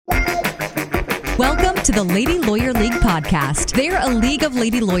Welcome to the Lady Lawyer League podcast. They're a league of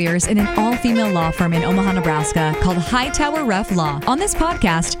lady lawyers in an all-female law firm in Omaha, Nebraska called Hightower-Reff Law. On this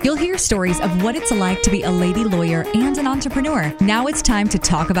podcast, you'll hear stories of what it's like to be a lady lawyer and an entrepreneur. Now it's time to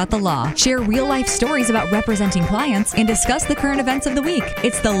talk about the law, share real-life stories about representing clients, and discuss the current events of the week.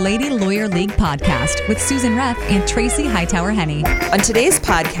 It's the Lady Lawyer League podcast with Susan Reff and Tracy Hightower-Henny. On today's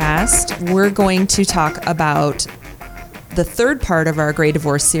podcast, we're going to talk about the third part of our Gray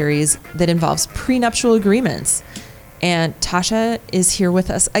Divorce series that involves prenuptial agreements. And Tasha is here with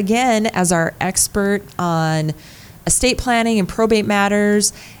us again as our expert on estate planning and probate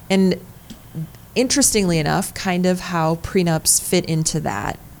matters, and interestingly enough, kind of how prenups fit into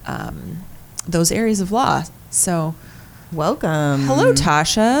that, those areas of law. So welcome. Hello,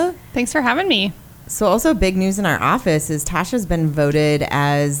 Tasha. Thanks for having me. So also big news in our office is Tasha's been voted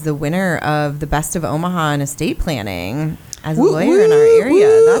as the winner of the Best of Omaha in estate planning as a lawyer in our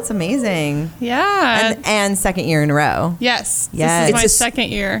area. That's amazing. Yeah. And second year in a row. Yes. Yes. This is my It's second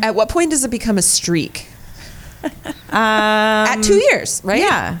year. At what point does it become a streak? At 2 years, right?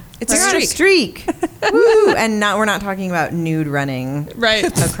 Yeah. It's We're a on streak. Woo! And we're not talking about nude running Right.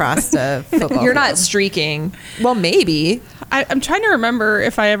 across the football You're not field. streaking. Well, maybe. I'm trying to remember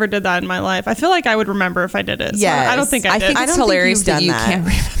if I ever did that in my life. I feel like I would remember if I did it. So Yes. I don't think I did. think I it's don't think hilarious you've that done you that. can't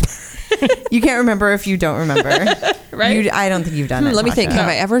remember. You can't remember if you don't remember. Right? I don't think you've done it. Let me think. Tasha. Have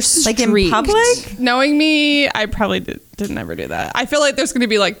I ever streaked? Like in public? Knowing me, I probably didn't ever do that. I feel like there's going to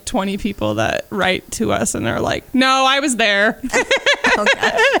be like 20 people that write to us and they're like, no, I was there. Oh,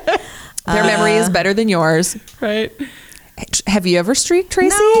 gosh. Their memory is better than yours. Right. Have you ever streaked,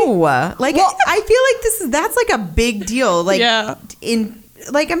 Tracy? No. Like, I feel like that's like a big deal. Like, Yeah.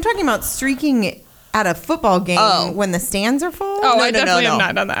 I'm talking about streaking at a football game when the stands are full. Oh, No, I no, definitely no. have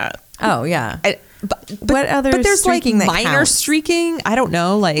not done that. Oh, yeah. But What other But there's like streaking that minor counts? streaking. I don't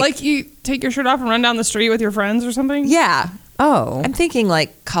know. Like you take your shirt off and run down the street with your friends or something? Yeah. Oh. I'm thinking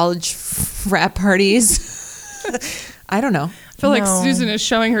like college frat parties. I don't know. I feel like No. Susan is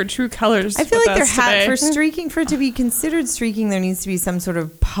showing her true colors. I feel with like there us today. for streaking, for it to be considered streaking, there needs to be some sort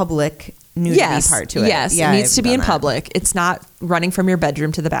of public nudity Yes. part to it. Yes. Yeah, it needs I've to be done in that. public. It's not running from your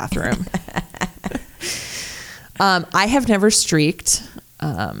bedroom to the bathroom. I have never streaked.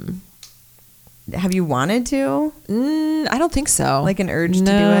 Have you wanted to? I don't think so. Like an urge to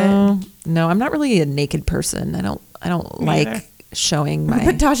do it? No, I'm not really a naked person. I don't Me like neither. showing my.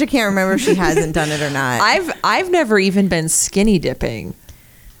 But Tasha can't remember if she hasn't done it or not. I've never even been skinny dipping.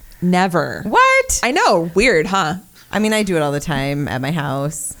 Never. What? I know. Weird, huh? I mean, I do it all the time at my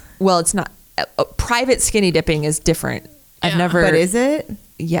house. Well, it's not. Private skinny dipping is different. I've Yeah. never. But is it?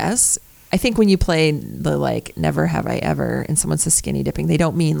 Yes. I think when you play the like never have I ever and someone says skinny dipping, they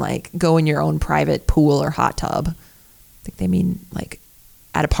don't mean like go in your own private pool or hot tub. I think they mean like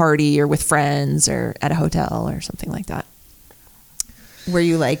at a party or with friends or at a hotel or something like that. Where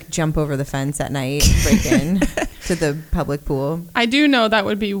you like jump over the fence at night, break in to the public pool. I do know that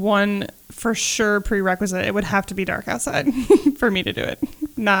would be one for sure prerequisite. It would have to be dark outside for me to do it,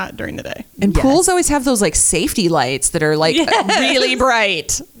 not during the day. And Yes. pools always have those like safety lights that are like really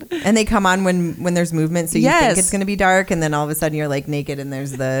bright. And they come on when there's movement, so you Yes. think it's going to be dark, and then all of a sudden you're like naked, and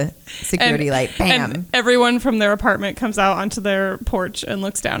there's the security light. Bam! And everyone from their apartment comes out onto their porch and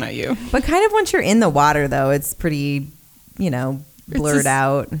looks down at you. But kind of once you're in the water, though, it's pretty, blurred just-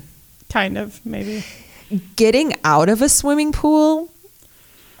 out. Kind of, maybe. Getting out of a swimming pool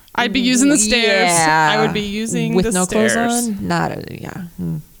I'd be using the stairs. Yeah. I would be using with the no stairs. clothes on. Not a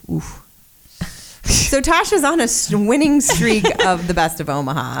Oof. So Tasha's on a winning streak of the Best of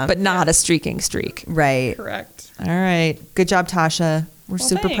Omaha, But not a streaking streak. right? Correct. All right. Good job, Tasha. We're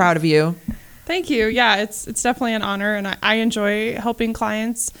super thanks. proud of you. Thank you. Yeah, it's definitely an honor, and I enjoy helping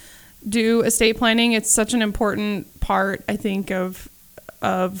clients do estate planning. It's such an important part, I think, of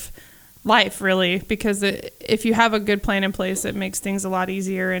life, really, because if you have a good plan in place, it makes things a lot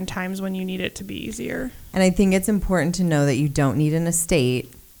easier in times when you need it to be easier. And I think it's important to know that you don't need an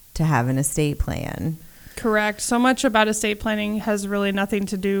estate to have an estate plan. Correct. So much about estate planning has really nothing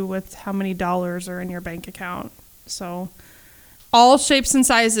to do with how many dollars are in your bank account. So all shapes and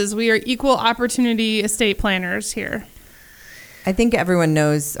sizes, we are equal opportunity estate planners here. I think everyone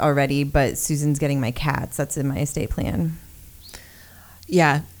knows already, but Susan's getting my cats. That's in my estate plan.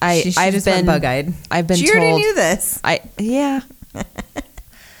 Yeah, She I've just been went bug-eyed. I've been She told. already knew this.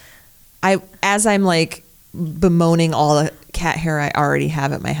 As I'm like bemoaning all the cat hair I already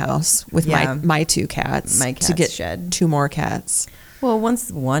have at my house with Yeah. my two cats. My to cats get shed. 2 more cats. Well,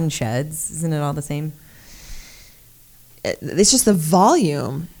 once one sheds, isn't it all the same? It's just the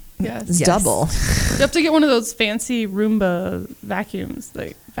volume. Yes. It's double. You have to get one of those fancy Roomba vacuums,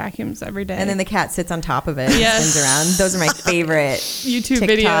 like vacuums every day. And then the cat sits on top of it, Yes. spins around. Those are my favorite YouTube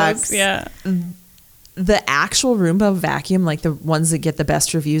TikToks. videos. Yeah. The actual Roomba vacuum, like the ones that get the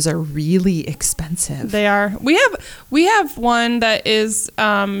best reviews, are really expensive. They are. We have one that is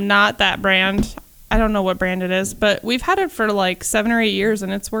not that brand. I don't know what brand it is, but we've had it for like 7 or 8 years,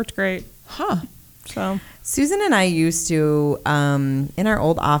 and it's worked great. Huh. So Susan and I used to, in our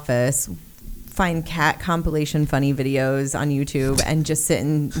old office, find cat compilation funny videos on YouTube and just sit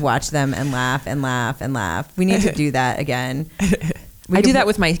and watch them and laugh and laugh and laugh. We need to do that again. I do that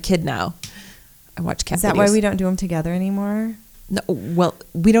with my kid now. I watch cat videos. Is that why we don't do them together anymore? No, well,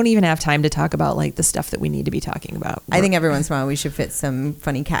 we don't even have time to talk about like the stuff that we need to be talking about. I think every once in a while we should fit some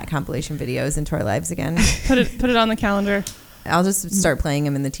funny cat compilation videos into our lives again. put it on the calendar. I'll just start playing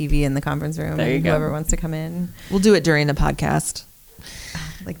them in the TV in the conference room. There you and go. Whoever wants to come in. We'll do it during the podcast.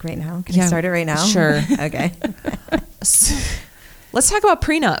 Like right now? Can Yeah, I start it right now? sure. Okay. Let's talk about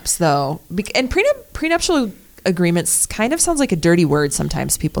prenups, though. And prenuptial agreements kind of sounds like a dirty word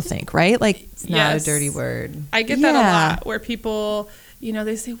sometimes, people think, right? Like, It's not Yes. a dirty word. I get that a Yeah. lot where people,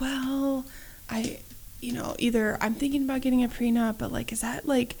 they say, well, either I'm thinking about getting a prenup, but like, is that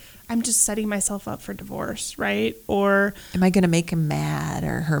like, I'm just setting myself up for divorce, right? Or, am I going to make him mad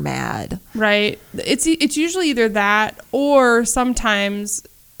or her mad? right. It's usually either that or sometimes,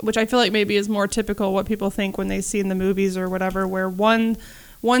 which I feel like maybe is more typical what people think when they see in the movies or whatever, where one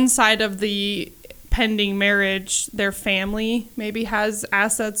side of the pending marriage, their family maybe has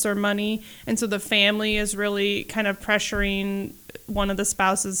assets or money, and so the family is really kind of pressuring one of the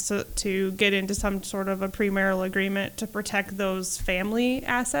spouses to get into some sort of a premarital agreement to protect those family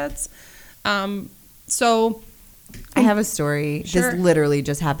assets. So I have a story. Sure. This literally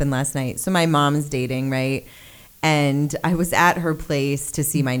just happened last night. So my mom's dating, right? And I was at her place to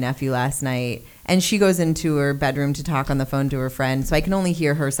see my nephew last night. And she goes into her bedroom to talk on the phone to her friend. So I can only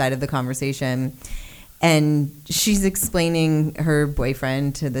hear her side of the conversation. And she's explaining her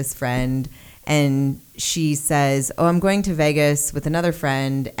boyfriend to this friend. And she says, oh, I'm going to Vegas with another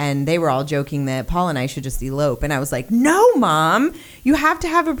friend. And they were all joking that Paul and I should just elope. And I was like, no, Mom, you have to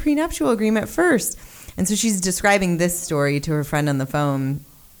have a prenuptial agreement first. And so she's describing this story to her friend on the phone.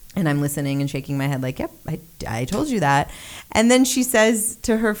 And I'm listening and shaking my head like, yep, I told you that. And then she says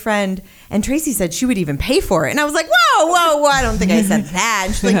to her friend, and Tracy said she would even pay for it. And I was like, whoa, I don't think I said that.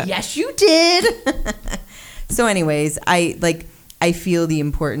 And she's like, yes, you did. So anyways, I feel the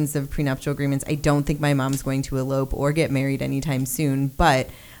importance of prenuptial agreements. I don't think my mom's going to elope or get married anytime soon. But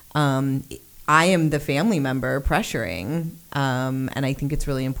I am the family member pressuring, and I think it's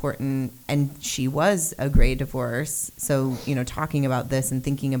really important. And she was a gray divorce. So, talking about this and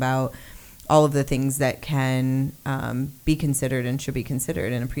thinking about all of the things that can be considered and should be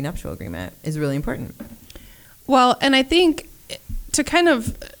considered in a prenuptial agreement is really important. Well, and I think to kind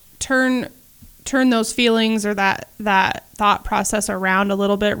of turn those feelings or that thought process around a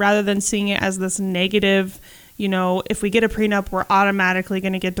little bit, rather than seeing it as this negative, if we get a prenup, we're automatically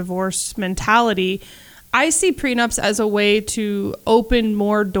going to get divorced mentality. I see prenups as a way to open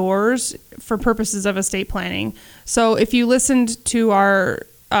more doors for purposes of estate planning. So if you listened to our,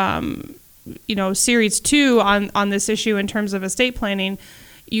 series 2 on this issue in terms of estate planning,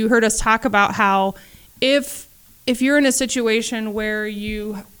 you heard us talk about how if you're in a situation where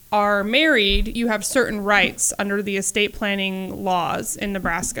you are married, you have certain rights under the estate planning laws in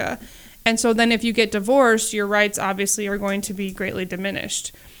Nebraska. And so then if you get divorced, your rights obviously are going to be greatly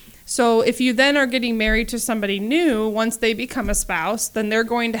diminished. So if you then are getting married to somebody new, once they become a spouse, then they're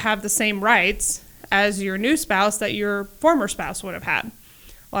going to have the same rights as your new spouse that your former spouse would have had.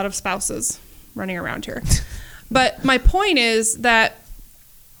 A lot of spouses running around here. But my point is that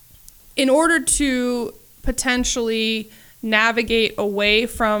in order to potentially navigate away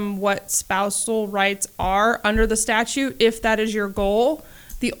from what spousal rights are under the statute, if that is your goal,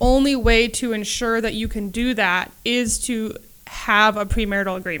 the only way to ensure that you can do that is to have a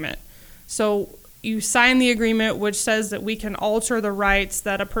premarital agreement. So you sign the agreement, which says that we can alter the rights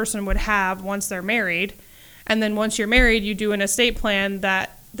that a person would have once they're married. And then once you're married, you do an estate plan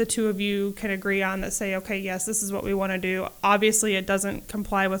that the two of you can agree on, that say, okay, yes, this is what we want to do. Obviously, it doesn't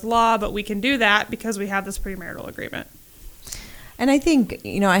comply with law, but we can do that because we have this premarital agreement. And I think,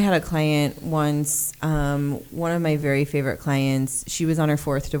 I had a client once, one of my very favorite clients. She was on her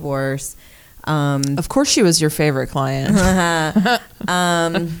 4th divorce. Of course she was your favorite client.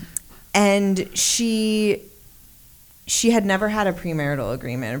 And she had never had a premarital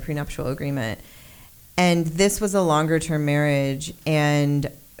agreement, a prenuptial agreement. And this was a longer term marriage. And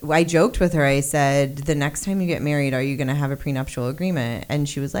I joked with her. I said, the next time you get married, are you going to have a prenuptial agreement? And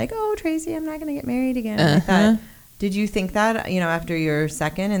she was like, oh, Tracy, I'm not going to get married again. I thought, did you think that, after your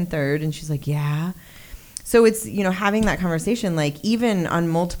second and third? And she's like, yeah. So it's, having that conversation, like even on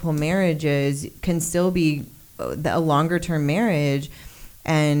multiple marriages can still be a longer term marriage.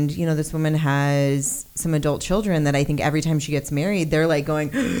 And, this woman has some adult children that I think every time she gets married, they're like going,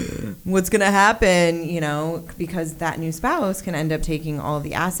 what's going to happen? Because that new spouse can end up taking all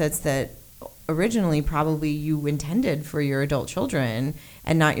the assets that originally probably you intended for your adult children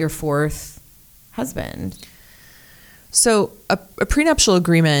and not your fourth husband. So a prenuptial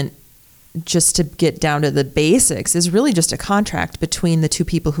agreement, just to get down to the basics, is really just a contract between the two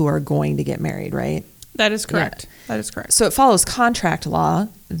people who are going to get married, right? That is correct. Yeah. That is correct. So it follows contract law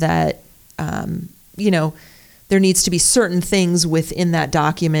that, there needs to be certain things within that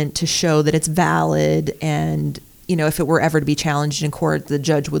document to show that it's valid. And, if it were ever to be challenged in court, the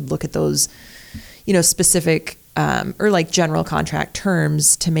judge would look at those, specific or like general contract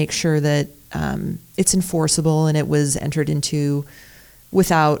terms to make sure that it's enforceable and it was entered into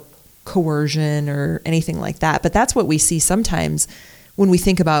without coercion or anything like that. But that's what we see sometimes when we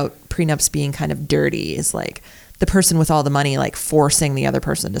think about prenups being kind of dirty, is like the person with all the money, like forcing the other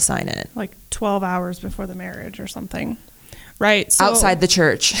person to sign it. Like 12 hours before the marriage or something. Right. So, outside the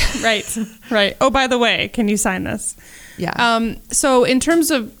church. Right. Oh, by the way, can you sign this? Yeah. So in terms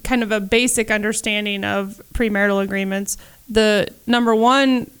of kind of a basic understanding of premarital agreements, the number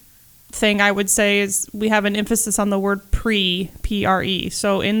one thing I would say is we have an emphasis on the word P-R-E.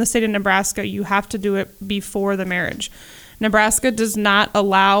 So in the state of Nebraska, you have to do it before the marriage. Nebraska does not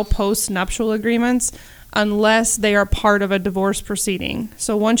allow post-nuptial agreements unless they are part of a divorce proceeding.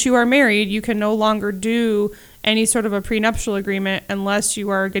 So once you are married, you can no longer do any sort of a prenuptial agreement unless you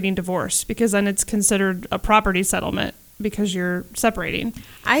are getting divorced, because then it's considered a property settlement because you're separating.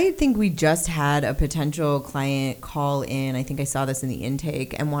 I think we just had a potential client call in, I think I saw this in the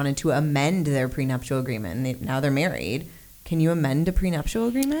intake, and wanted to amend their prenuptial agreement. And now they're married. Can you amend a prenuptial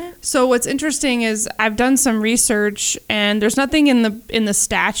agreement? So what's interesting is I've done some research, and there's nothing in the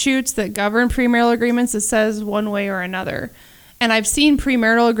statutes that govern premarital agreements that says one way or another. And I've seen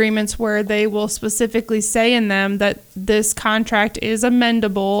premarital agreements where they will specifically say in them that this contract is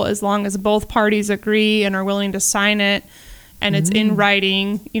amendable as long as both parties agree and are willing to sign it, and it's in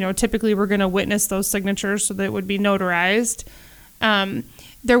writing. Typically we're going to witness those signatures so that it would be notarized.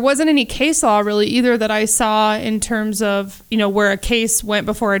 There wasn't any case law really either that I saw in terms of, where a case went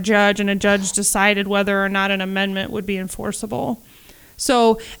before a judge and a judge decided whether or not an amendment would be enforceable.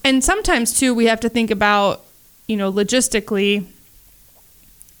 So, and sometimes too, we have to think about, logistically,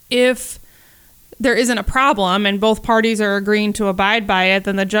 if there isn't a problem and both parties are agreeing to abide by it,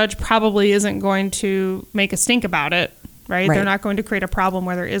 then the judge probably isn't going to make a stink about it, right? They're not going to create a problem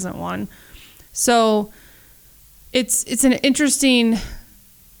where there isn't one. So it's an interesting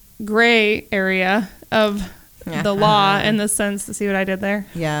gray area of the law in the sense, to see what I did there?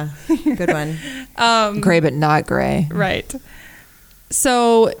 Yeah, good one. Gray but not gray. Right.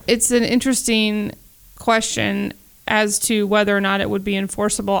 So it's an interesting question as to whether or not it would be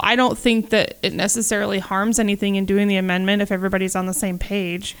enforceable. I don't think that it necessarily harms anything in doing the amendment if everybody's on the same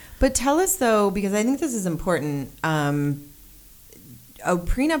page. But tell us, though, because I think this is important, a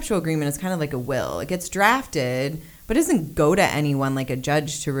prenuptial agreement is kind of like a will. It gets drafted, but it doesn't go to anyone like a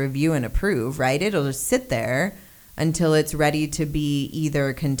judge to review and approve, right? It'll just sit there until it's ready to be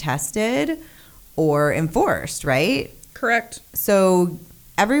either contested or enforced, right? Correct. So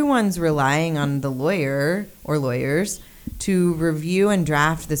everyone's relying on the lawyer or lawyers to review and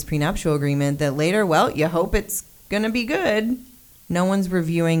draft this prenuptial agreement that later, you hope it's going to be good. No one's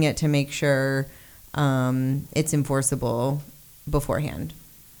reviewing it to make sure it's enforceable beforehand.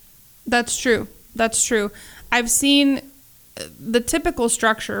 That's true. I've seen the typical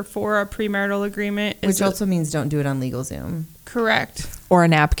structure for a premarital agreement is... Which also means don't do it on LegalZoom. Correct. Or a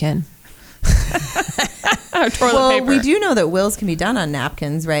napkin. Toilet paper. We do know that wills can be done on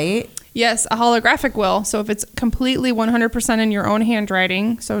napkins, right? Yes, a holographic will. So if it's completely 100% in your own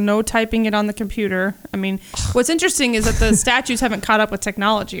handwriting, so no typing it on the computer. I mean, what's interesting is that the statutes haven't caught up with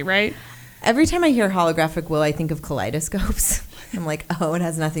technology, right? Every time I hear holographic will, I think of kaleidoscopes. I'm like, oh, it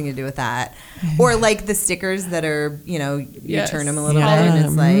has nothing to do with that. Or like the stickers that are, you turn them a little bit and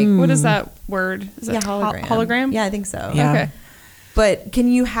it's like... What is that word? Is it hologram. Hologram? Yeah, I think so. Yeah. Okay. But can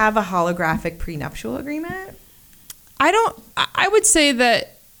you have a holographic prenuptial agreement? I would say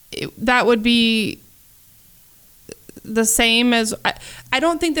that that would be the same as... I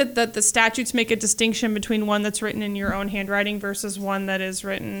don't think that the statutes make a distinction between one that's written in your own handwriting versus one that is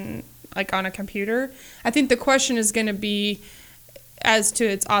written like on a computer. I think the question is going to be, as to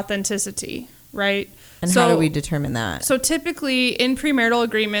its authenticity, right? And how do we determine that? So typically in premarital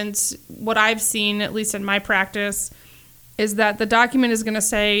agreements, what I've seen, at least in my practice, is that the document is going to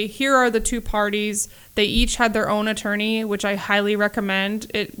say, here are the two parties. They each had their own attorney, which I highly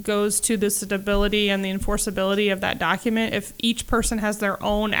recommend. It goes to the stability and the enforceability of that document. If each person has their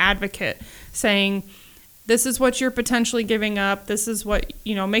own advocate saying, this is what you're potentially giving up. This is what,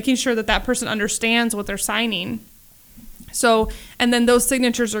 making sure that that person understands what they're signing. So, and then those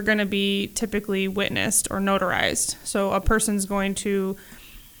signatures are going to be typically witnessed or notarized. So a person's going to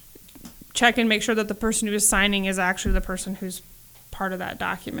check and make sure that the person who is signing is actually the person who's part of that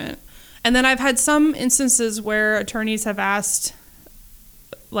document. And then I've had some instances where attorneys have asked,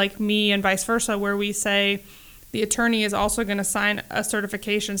 like me and vice versa, where we say the attorney is also going to sign a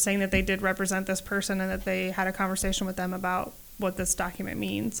certification saying that they did represent this person and that they had a conversation with them about what this document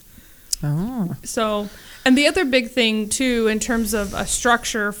means. Oh. So, and the other big thing too, in terms of a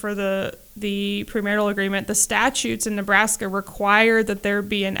structure for the premarital agreement, the statutes in Nebraska require that there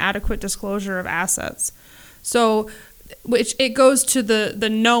be an adequate disclosure of assets. So, which it goes to the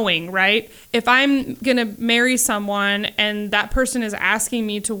knowing, right? If I'm going to marry someone and that person is asking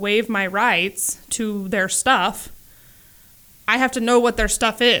me to waive my rights to their stuff, I have to know what their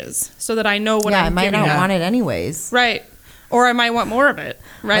stuff is so that I know what I'm I might giving not up. want it anyways. Right. Or I might want more of it,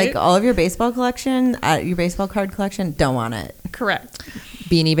 right? Like all of your baseball collection, your baseball card collection, don't want it. Correct.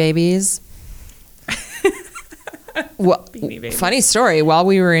 Beanie Babies. Well, Beanie Babies. funny story. While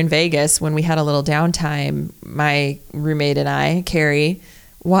we were in Vegas, when we had a little downtime, my roommate and I, Carrie,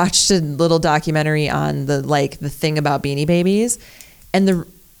 watched a little documentary on the thing about Beanie Babies, and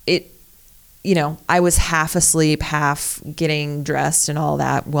I was half asleep, half getting dressed and all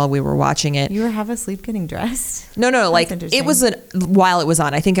that while we were watching it. You were half asleep getting dressed? No, it was while it was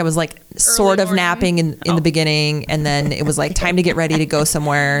on. I think I was sort of napping in the beginning, and then it was time to get ready to go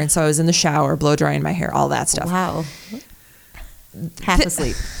somewhere. And so I was in the shower, blow drying my hair, all that stuff. Wow. Half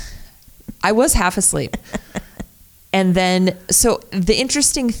asleep. I was half asleep. And then, so the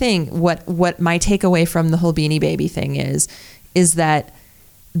interesting thing, what my takeaway from the whole Beanie Baby thing is that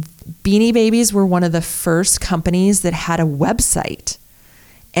Beanie Babies were one of the first companies that had a website.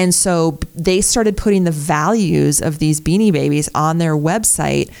 And so they started putting the values of these Beanie Babies on their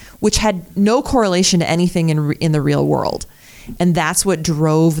website, which had no correlation to anything in the real world. And that's what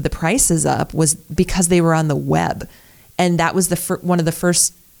drove the prices up, was because they were on the web. And that was one of the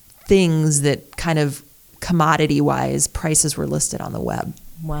first things that kind of commodity-wise prices were listed on the web.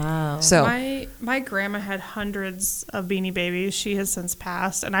 Wow. So my grandma had hundreds of Beanie Babies. She has since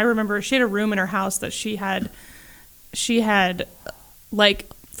passed, and I remember she had a room in her house that she had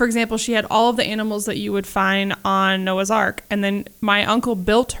for example, she had all of the animals that you would find on Noah's Ark, and then my uncle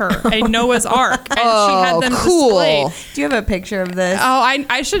built her a Noah's Ark, and she had them displayed. Do you have a picture of this? Oh,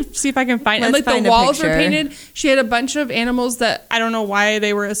 I should see if I can find it. Let's And find the a walls were picture. painted. She had a bunch of animals that I don't know why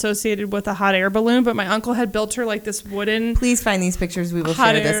they were associated with a hot air balloon, but my uncle had built her this wooden. Please find these pictures. We will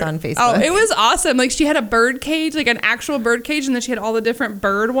hot share this air- on Facebook. Oh, it was awesome. She had a bird cage, an actual bird cage, and then she had all the different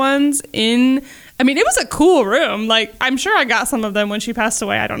bird ones in. I mean, it was a cool room. I'm sure I got some of them when she passed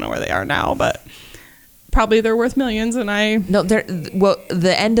away. I don't know where they are now, but probably they're worth millions. And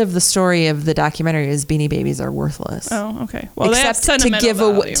the end of the story of the documentary is Beanie Babies are worthless. Oh, okay. Well, except they have to give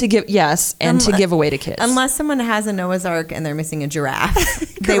value. to give away to kids. Unless someone has a Noah's Ark and they're missing a giraffe,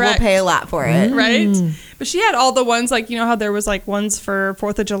 they will Correct. pay a lot for it. Right? But she had all the ones how there was ones for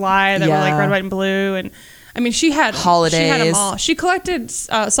 4th of July that were red, white, and blue, and I mean she had holidays. She had them all. She collected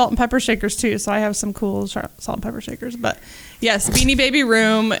salt and pepper shakers too, so I have some cool salt and pepper shakers. But yes, Beanie Baby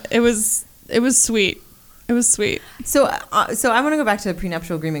room. It was sweet. It was sweet. So I want to go back to the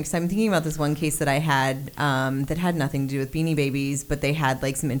prenuptial agreement because I'm thinking about this one case that I had that had nothing to do with Beanie Babies, but they had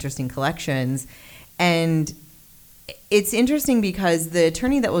some interesting collections. And it's interesting because the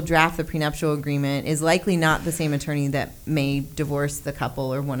attorney that will draft the prenuptial agreement is likely not the same attorney that may divorce the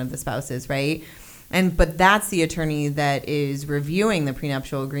couple or one of the spouses, right? But that's the attorney that is reviewing the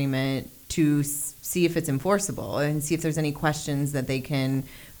prenuptial agreement to see if it's enforceable and see if there's any questions that they can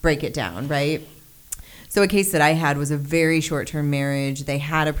break it down, right? So a case that I had was a very short-term marriage. They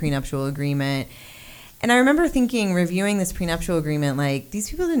had a prenuptial agreement. And I remember thinking, reviewing this prenuptial agreement, these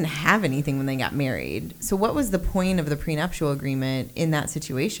people didn't have anything when they got married. So what was the point of the prenuptial agreement in that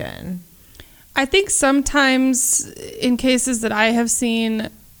situation? I think sometimes in cases that I have seen,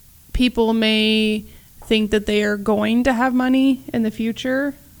 people may think that they are going to have money in the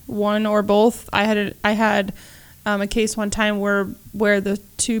future, one or both. I had a case one time where the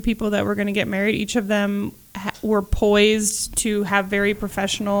two people that were going to get married, each of them were poised to have very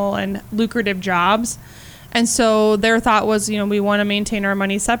professional and lucrative jobs. And so their thought was, we want to maintain our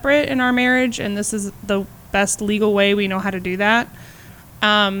money separate in our marriage, and this is the best legal way we know how to do that.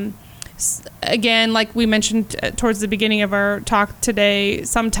 Again, like we mentioned towards the beginning of our talk today,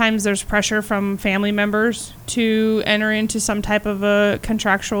 sometimes there's pressure from family members to enter into some type of a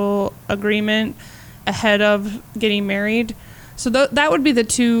contractual agreement ahead of getting married. So that would be the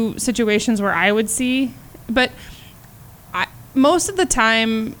two situations where I would see. But most of the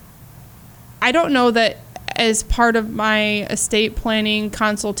time, I don't know that as part of my estate planning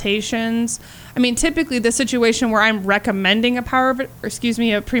consultations. I mean, typically the situation where I'm recommending a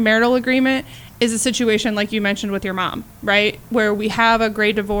premarital agreement is a situation like you mentioned with your mom, right? Where we have a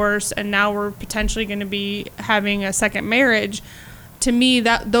great divorce and now we're potentially going to be having a second marriage. To me,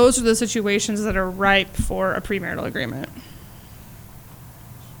 those are the situations that are ripe for a premarital agreement.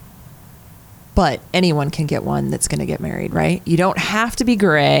 But anyone can get one that's going to get married, right? You don't have to be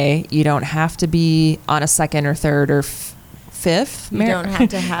gray. You don't have to be on a second or third or fifth. You don't have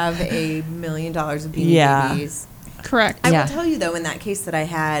to have $1 million of beanie babies. Correct. I will tell you, though, in that case that I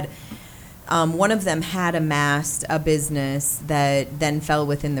had, one of them had amassed a business that then fell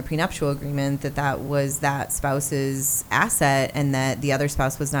within the prenuptial agreement that was that spouse's asset and that the other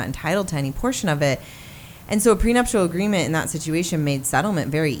spouse was not entitled to any portion of it. And so a prenuptial agreement in that situation made settlement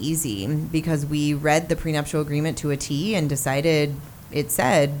very easy because we read the prenuptial agreement to a T and decided it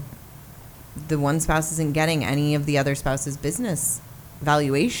said the one spouse isn't getting any of the other spouse's business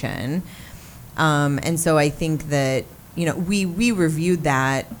valuation. And so I think that, we reviewed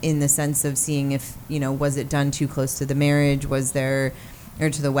that in the sense of seeing if, was it done too close to the marriage? Was there, or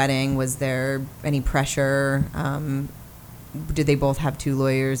to the wedding? Was there any pressure? Did they both have two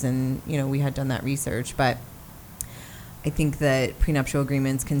lawyers? And, we had done that research. But I think that prenuptial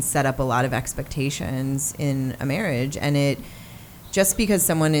agreements can set up a lot of expectations in a marriage. And just because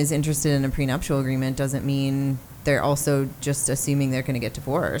someone is interested in a prenuptial agreement doesn't mean they're also just assuming they're going to get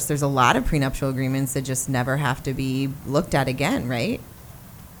divorced. There's a lot of prenuptial agreements that just never have to be looked at again, right?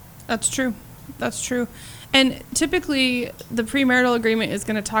 That's true. And typically, the premarital agreement is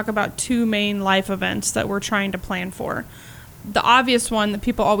going to talk about two main life events that we're trying to plan for. The obvious one that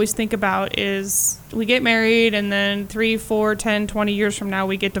people always think about is we get married and then 3, 4, 10, 20 years from now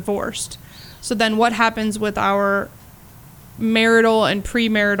we get divorced. So then what happens with our marital and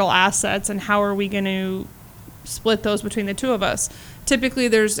premarital assets and how are we going to split those between the two of us? Typically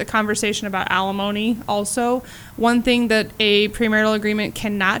there's a conversation about alimony also. One thing that a premarital agreement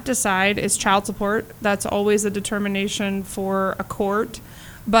cannot decide is child support. That's always a determination for a court.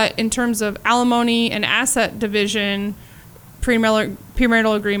 But in terms of alimony and asset division,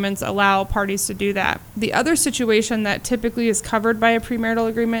 premarital agreements allow parties to do that. The other situation that typically is covered by a premarital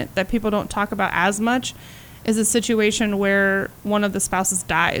agreement that people don't talk about as much is a situation where one of the spouses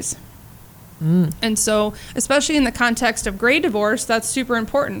dies. And so, especially in the context of gray divorce, that's super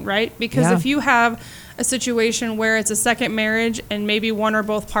important, right? Because if you have a situation where it's a second marriage and maybe one or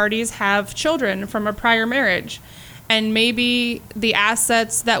both parties have children from a prior marriage, and maybe the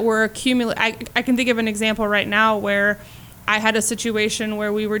assets that were accumulated, I can think of an example right now where I had a situation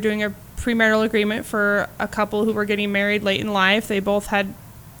where we were doing a premarital agreement for a couple who were getting married late in life. They both had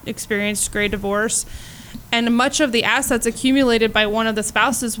experienced gray divorce. And much of the assets accumulated by one of the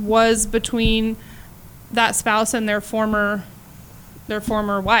spouses was between that spouse and their former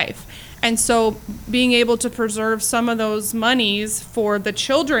wife. And so being able to preserve some of those monies for the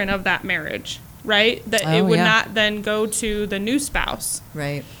children of that marriage, right? That it would not then go to the new spouse.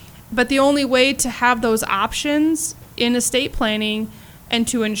 Right. But the only way to have those options in estate planning and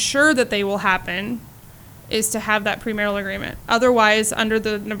to ensure that they will happen is to have that premarital agreement. Otherwise, under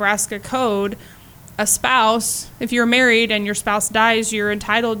the Nebraska code, a spouse, if you're married and your spouse dies, you're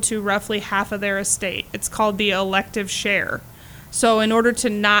entitled to roughly half of their estate. It's called the elective share. So in order to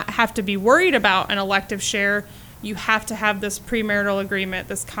not have to be worried about an elective share, you have to have this premarital agreement,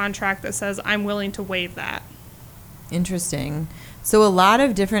 this contract that says, I'm willing to waive that. Interesting. So a lot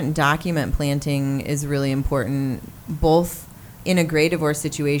of different document planting is really important, both in a gray divorce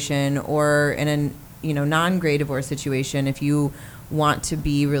situation or in a non-gray divorce situation, if you want to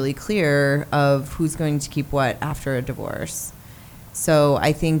be really clear of who's going to keep what after a divorce. So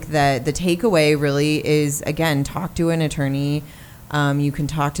I think that the takeaway really is, again, talk to an attorney. You can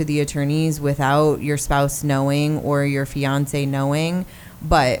talk to the attorneys without your spouse knowing or your fiance knowing,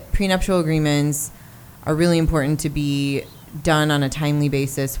 but prenuptial agreements are really important to be done on a timely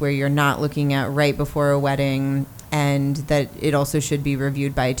basis where you're not looking at right before a wedding, and that it also should be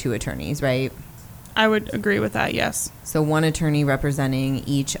reviewed by 2 attorneys, right? I would agree with that, yes. So one attorney representing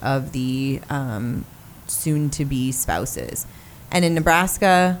each of the soon-to-be spouses. And in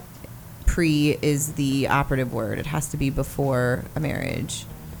Nebraska, pre is the operative word. It has to be before a marriage.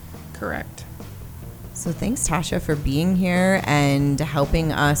 Correct. So thanks, Tasha, for being here and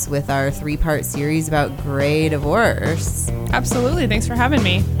helping us with our 3-part series about gray divorce. Absolutely. Thanks for having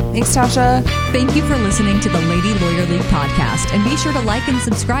me. Thanks, Tasha. Thank you for listening to the Lady Lawyer League podcast, and be sure to like and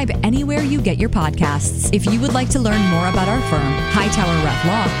subscribe anywhere you get your podcasts. If you would like to learn more about our firm, Hightower-Reff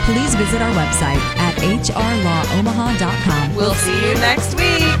Law, please visit our website at hrlawomaha.com. We'll see you next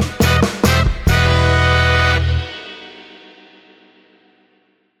week.